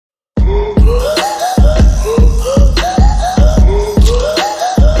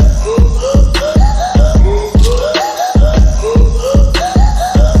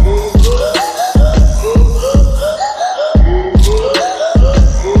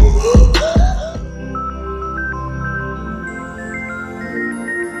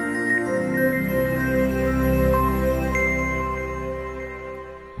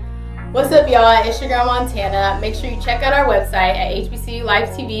it's your girl Montana. Make sure you check out our website at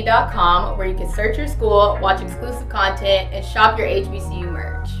hbculivetv.com where you can search your school, watch exclusive content, and shop your HBCU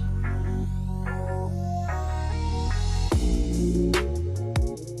merch.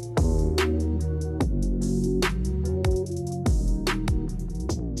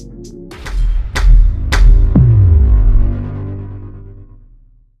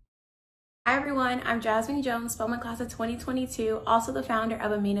 Hi everyone, I'm Jasmine Jones, Spelman class of 2022, also the founder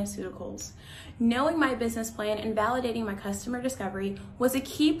of Amina Pharmaceuticals. Knowing my business plan and validating my customer discovery was a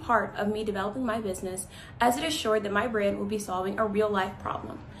key part of me developing my business, as it assured that my brand will be solving a real life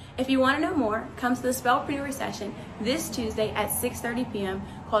problem. If you want to know more, come to the Spellpreneur session this Tuesday at 6:30 p.m.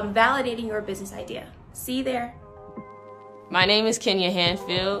 called Validating Your Business Idea. See you there. My name is Kenya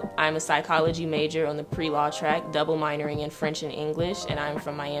Hanfield. I'm a psychology major on the pre-law track, double minoring in French and English, and I'm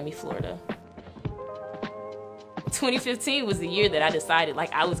from Miami, Florida. 2015 was the year that I decided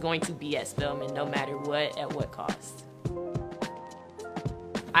I was going to be at Spelman no matter what, at what cost.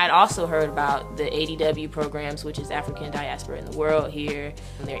 I had also heard about the ADW programs, which is African Diaspora in the World here,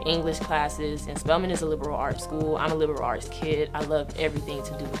 and their English classes, and Spelman is a liberal arts school. I'm a liberal arts kid. I love everything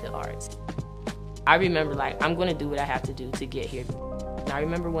to do with the arts. I remember I'm going to do what I have to do to get here. And I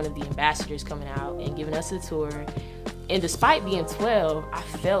remember one of the ambassadors coming out and giving us a tour, and despite being 12, I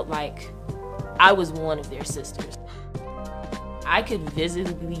felt like I was one of their sisters. I could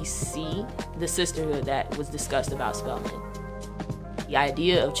visibly see the sisterhood that was discussed about Spelman. The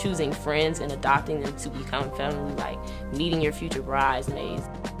idea of choosing friends and adopting them to become family, like meeting your future bridesmaids,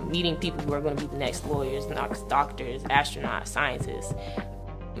 meeting people who are going to be the next lawyers, doctors, astronauts, scientists.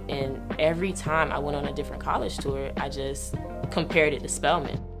 And every time I went on a different college tour, I just compared it to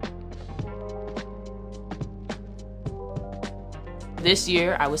Spelman. This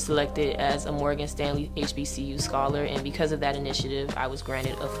year, I was selected as a Morgan Stanley HBCU scholar, and because of that initiative, I was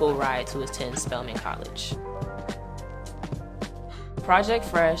granted a full ride to attend Spelman College. Project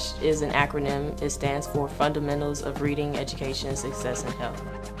FRESH is an acronym. It stands for Fundamentals of Reading, Education, Success, and Health.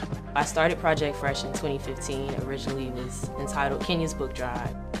 I started Project FRESH in 2015. Originally, it was entitled Kenya's Book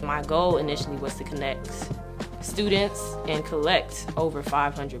Drive. My goal initially was to connect students and collect over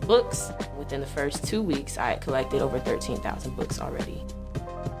 500 books. Within the first 2 weeks, I had collected over 13,000 books already.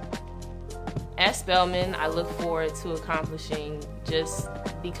 At Spelman, I look forward to accomplishing just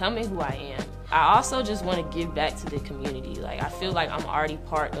becoming who I am. I also just want to give back to the community. I feel like I'm already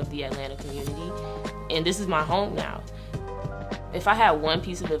part of the Atlanta community, and this is my home now. If I had one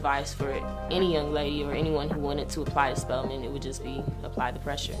piece of advice for any young lady or anyone who wanted to apply to Spelman, it would just be apply the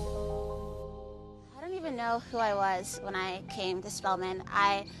pressure. I don't even know who I was when I came to Spelman.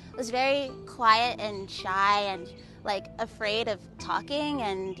 I was very quiet and shy and afraid of talking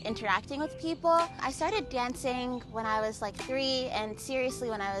and interacting with people. I started dancing when I was 3 and seriously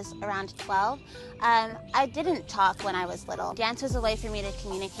when I was around 12. I didn't talk when I was little. Dance was a way for me to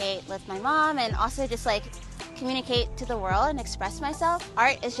communicate with my mom and also just communicate to the world and express myself.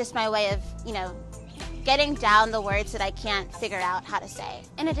 Art is just my way of, getting down the words that I can't figure out how to say.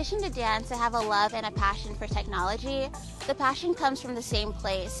 In addition to dance, I have a love and a passion for technology. The passion comes from the same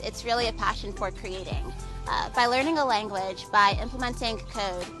place. It's really a passion for creating. By learning a language, by implementing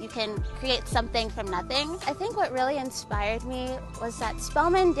code, you can create something from nothing. I think what really inspired me was that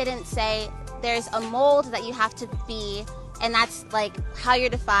Spelman didn't say there's a mold that you have to be and that's how you're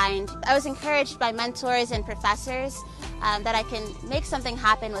defined. I was encouraged by mentors and professors that I can make something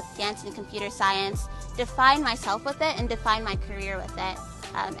happen with dance and computer science, define myself with it, and define my career with it.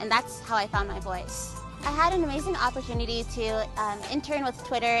 And that's how I found my voice. I had an amazing opportunity to intern with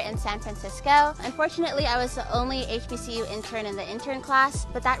Twitter in San Francisco. Unfortunately, I was the only HBCU intern in the intern class,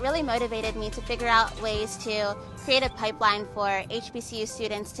 but that really motivated me to figure out ways to create a pipeline for HBCU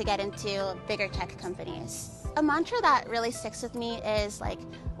students to get into bigger tech companies. A mantra that really sticks with me is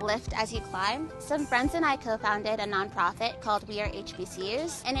lift as you climb. Some friends and I co-founded a nonprofit called We Are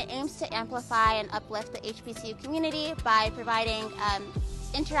HBCUs, and it aims to amplify and uplift the HBCU community by providing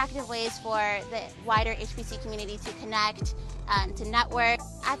interactive ways for the wider HBCU community to connect, to network.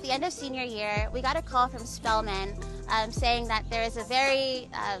 At the end of senior year, we got a call from Spelman saying that there is a very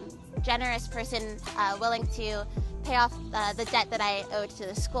generous person willing to pay off the debt that I owed to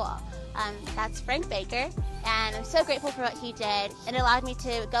the school. That's Frank Baker, and I'm so grateful for what he did. It allowed me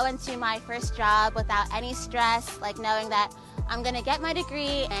to go into my first job without any stress, knowing that I'm going to get my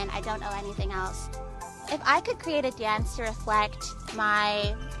degree and I don't know anything else. If I could create a dance to reflect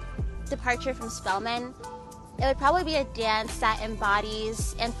my departure from Spelman, it would probably be a dance that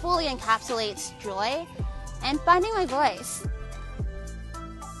embodies and fully encapsulates joy and finding my voice.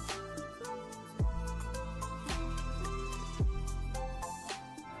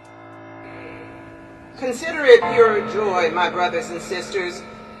 Consider it pure joy, my brothers and sisters,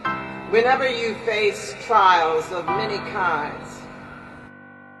 whenever you face trials of many kinds.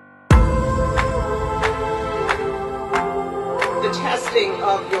 The testing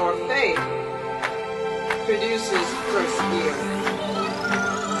of your faith produces perseverance.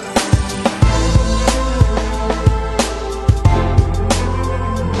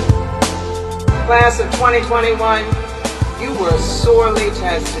 Class of 2021, you were sorely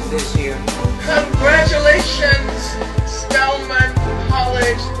tested this year. Congratulations, Spelman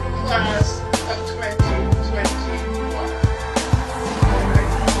College class of 2021.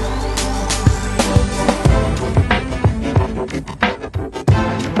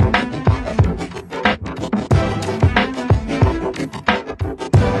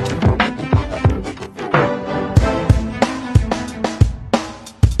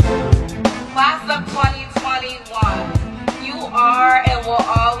 Class of 2021, you are and will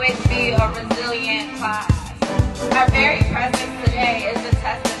always be a resilient class. Our very presence today is a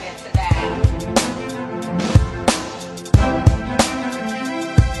testament to that.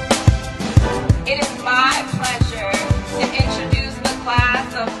 It is my pleasure to introduce the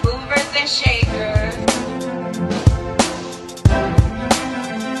class of movers and shakers.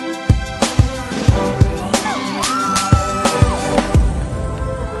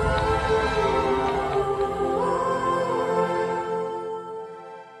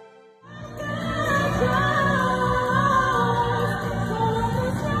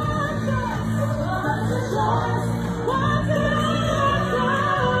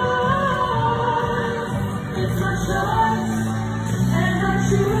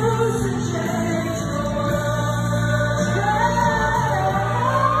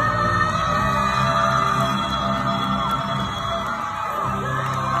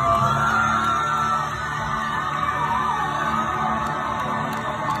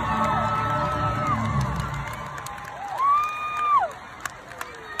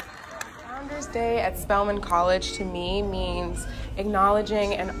 Day at Spelman College to me means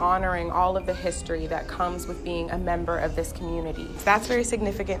acknowledging and honoring all of the history that comes with being a member of this community. That's very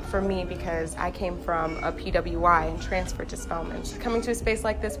significant for me because I came from a PWI and transferred to Spelman. Coming to a space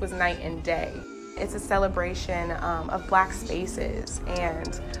like this was night and day. It's a celebration of Black spaces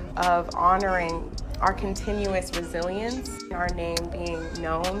and of honoring our continuous resilience. Our name being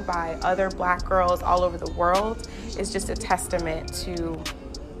known by other Black girls all over the world is just a testament to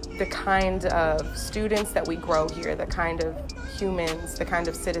the kind of students that we grow here, the kind of humans, the kind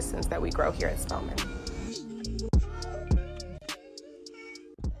of citizens that we grow here at Spelman.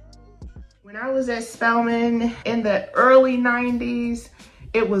 When I was at Spelman in the early 90s,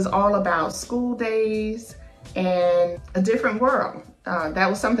 it was all about school days and a different world. That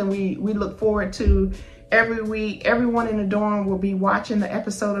was something we look forward to every week. Everyone in the dorm will be watching the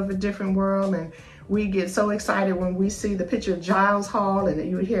episode of A Different World, and we get so excited when we see the picture of Giles Hall, and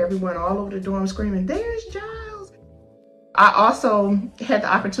you would hear everyone all over the dorm screaming, "There's Giles!" I also had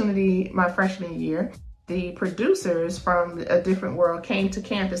the opportunity my freshman year. The producers from A Different World came to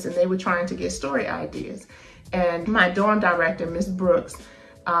campus and they were trying to get story ideas. And my dorm director, Ms. Brooks,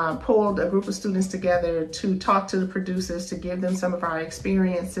 pulled a group of students together to talk to the producers, to give them some of our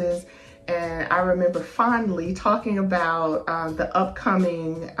experiences. And I remember fondly talking about the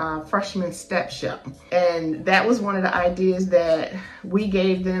upcoming freshman step show. And that was one of the ideas that we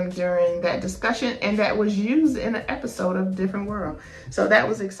gave them during that discussion, and that was used in an episode of Different World. So that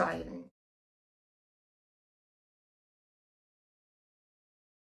was exciting.